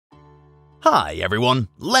Hi everyone,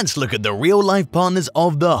 let's look at the real-life partners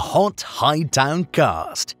of the hot Hightown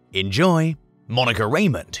cast. Enjoy! Monica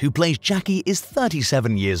Raymund, who plays Jackie, is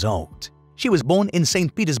 37 years old. She was born in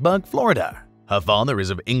St. Petersburg, Florida. Her father is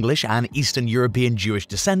of English and Eastern European Jewish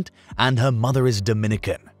descent, and her mother is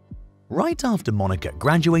Dominican. Right after Monica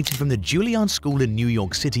graduated from the Juilliard School in New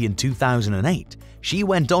York City in 2008, she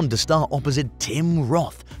went on to star opposite Tim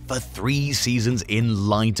Roth for 3 seasons in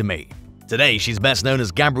Lie to Me. Today, she's best known as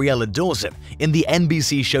Gabriella Dawson in the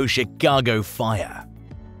NBC show Chicago Fire.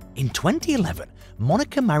 In 2011,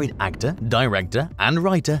 Monica married actor, director, and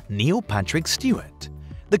writer Neil Patrick Stewart.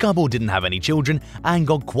 The couple didn't have any children and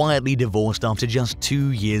got quietly divorced after just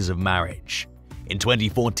 2 years of marriage. In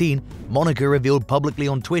 2014, Monica revealed publicly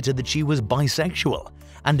on Twitter that she was bisexual,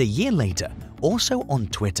 and a year later, also on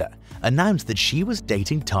Twitter, announced that she was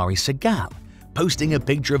dating Tari Segal, posting a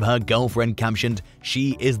picture of her girlfriend captioned,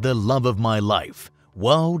 "She is the love of my life.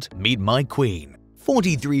 World, meet my queen."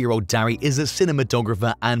 43-year-old Tari is a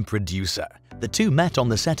cinematographer and producer. The two met on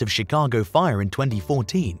the set of Chicago Fire in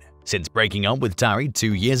 2014. Since breaking up with Tari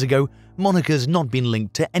 2 years ago, Monica's not been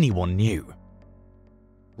linked to anyone new.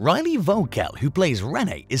 Riley Voelkel, who plays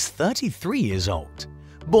Renee, is 33 years old.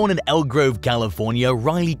 Born in Elk Grove, California,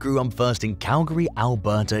 Riley grew up first in Calgary,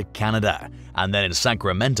 Alberta, Canada, and then in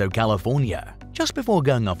Sacramento, California. Just before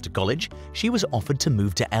going off to college, she was offered to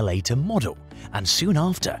move to LA to model, and soon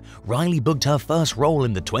after, Riley booked her first role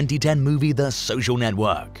in the 2010 movie The Social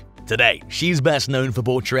Network. Today, she's best known for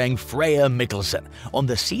portraying Freya Mickelson on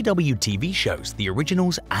the CW TV shows The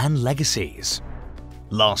Originals and Legacies.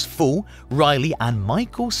 Last fall, Riley and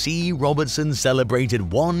Michael C. Robertson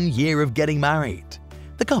celebrated 1 year of getting married.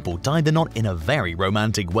 The couple tied the knot in a very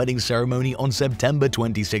romantic wedding ceremony on September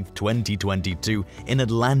 26, 2022 in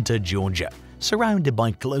Atlanta, Georgia, surrounded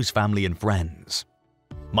by close family and friends.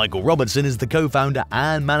 Michael Robertson is the co-founder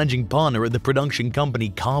and managing partner at the production company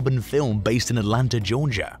Carbon Film based in Atlanta,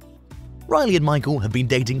 Georgia. Riley and Michael have been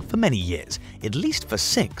dating for many years, at least for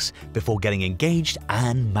 6, before getting engaged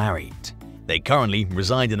and married. They currently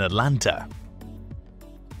reside in Atlanta.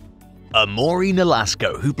 Amaury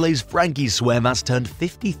Nolasco, who plays Frankie Cuevas, turned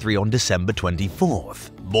 53 on December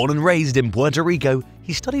 24th. Born and raised in Puerto Rico,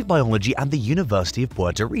 he studied biology at the University of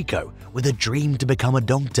Puerto Rico with a dream to become a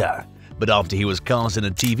doctor. But after he was cast in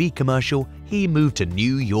a TV commercial, he moved to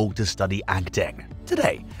New York to study acting.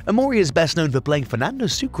 Today, Amaury is best known for playing Fernando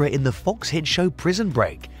Sucre in the Fox hit show Prison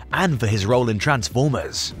Break and for his role in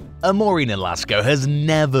Transformers. Amaury Nolasco has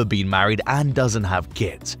never been married and doesn't have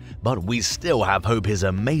kids, but we still have hope his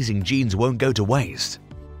amazing genes won't go to waste.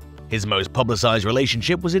 His most publicized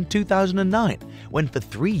relationship was in 2009, when for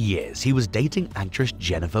 3 years he was dating actress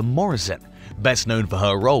Jennifer Morrison, best known for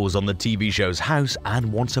her roles on the TV shows House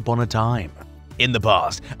and Once Upon a Time. In the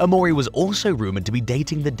past, Amaury was also rumored to be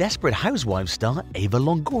dating the Desperate Housewives star Eva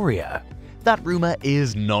Longoria. That rumor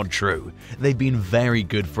is not true. They've been very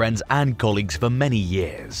good friends and colleagues for many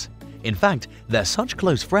years. In fact, they're such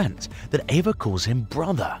close friends that Ava calls him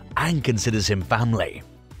brother and considers him family.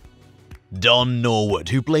 Dohn Norwood,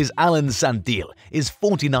 who plays Alan Saintille, is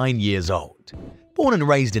 49 years old. Born and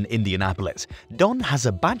raised in Indianapolis, Dohn has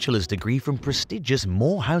a bachelor's degree from prestigious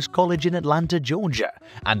Morehouse College in Atlanta, Georgia,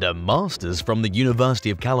 and a master's from the University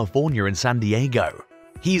of California in San Diego.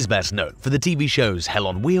 He's best known for the TV shows Hell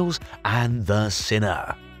on Wheels and The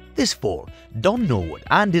Sinner. This fall, Dohn Norwood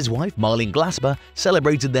and his wife Marlene Glasper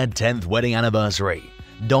celebrated their 10th wedding anniversary.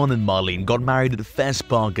 Dohn and Marlene got married at Fess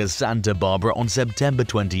Parker, Santa Barbara on September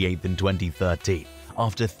 28 in 2013,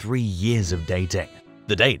 after 3 years of dating.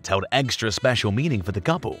 The date held extra special meaning for the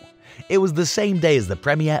couple. It was the same day as the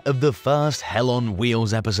premiere of the first Hell on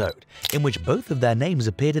Wheels episode, in which both of their names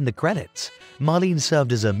appeared in the credits. Marlene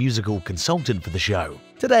served as a musical consultant for the show.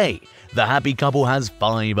 Today, the happy couple has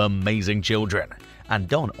 5 amazing children, and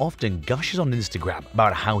Dohn often gushes on Instagram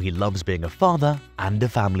about how he loves being a father and a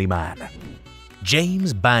family man.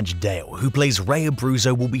 James Badge Dale, who plays Ray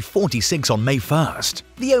Abruzzo, will be 46 on May 1st.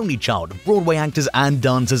 The only child of Broadway actors and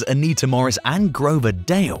dancers Anita Morris and Grover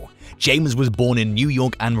Dale, James was born in New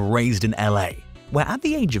York and raised in LA, where at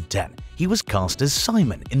the age of 10, he was cast as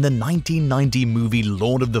Simon in the 1990 movie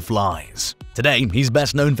Lord of the Flies. Today, he's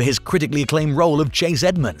best known for his critically acclaimed role of Chase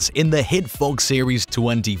Edmonds in the hit Fox series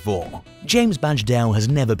 24. James Badge Dale has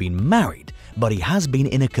never been married, but he has been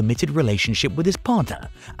in a committed relationship with his partner,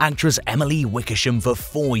 actress Emily Wickersham, for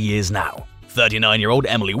 4 years now. 39-year-old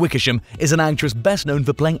Emily Wickersham is an actress best known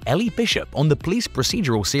for playing Ellie Bishop on the police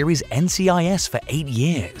procedural series NCIS for 8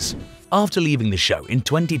 years. After leaving the show in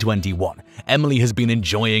 2021, Emily has been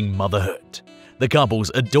enjoying motherhood. The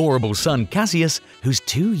couple's adorable son Cassius, who's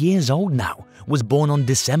 2 years old now, was born on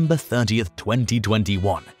December 30th,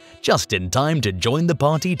 2021, just in time to join the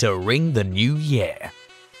party to ring the new year.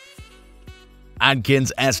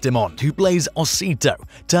 Atkins Estimond, who plays Osito,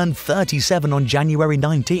 turned 37 on January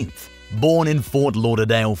 19th. Born in Fort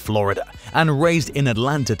Lauderdale, Florida, and raised in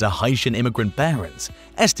Atlanta to Haitian immigrant parents,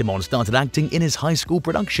 Estimond started acting in his high school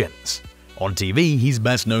productions. On TV, he's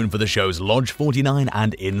best known for the shows Lodge 49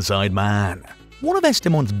 and Inside Man. One of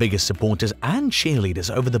Estimond's biggest supporters and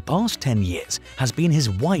cheerleaders over the past 10 years has been his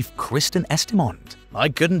wife, Kristen Estimond. "I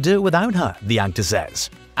couldn't do it without her," the actor says.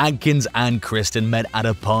 Atkins and Kristen met at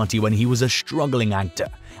a party when he was a struggling actor,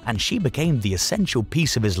 and she became the essential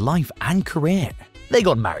piece of his life and career. They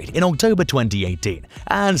got married in October 2018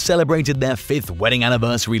 and celebrated their 5th wedding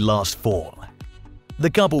anniversary last fall. The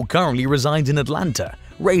couple currently resides in Atlanta,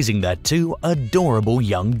 raising their 2 adorable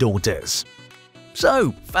young daughters.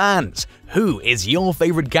 So, fans, who is your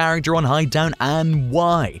favorite character on Hightown and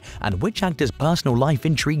why? And which actor's personal life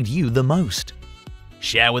intrigued you the most?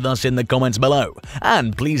 Share with us in the comments below,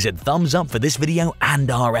 and please hit thumbs up for this video and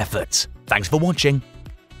our efforts. Thanks for watching.